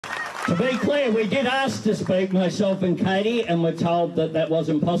To be clear, we did ask to speak, myself and Katie, and we're told that that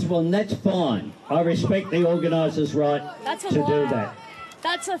wasn't possible, and that's fine. I respect the organisers' right to do that.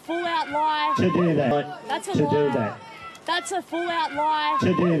 That's a full-out lie. To do that. That's a to lie. do that. That's a full-out lie.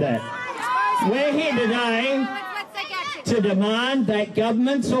 To do that. We're here today to demand that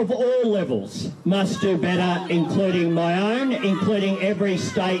governments of all levels must do better, including my own, including every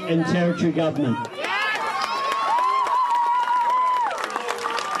state and territory government.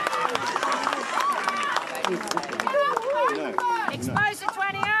 Exposure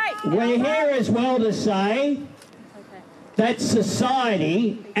 28. We're here as well to say that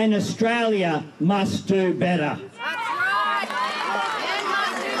society and Australia must do better.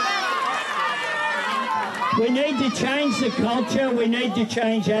 We need to change the culture, we need to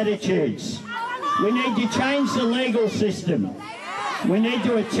change attitudes. We need to change the legal system. We need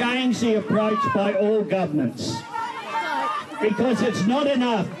to change the approach by all governments. Because it's not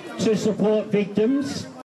enough to support victims.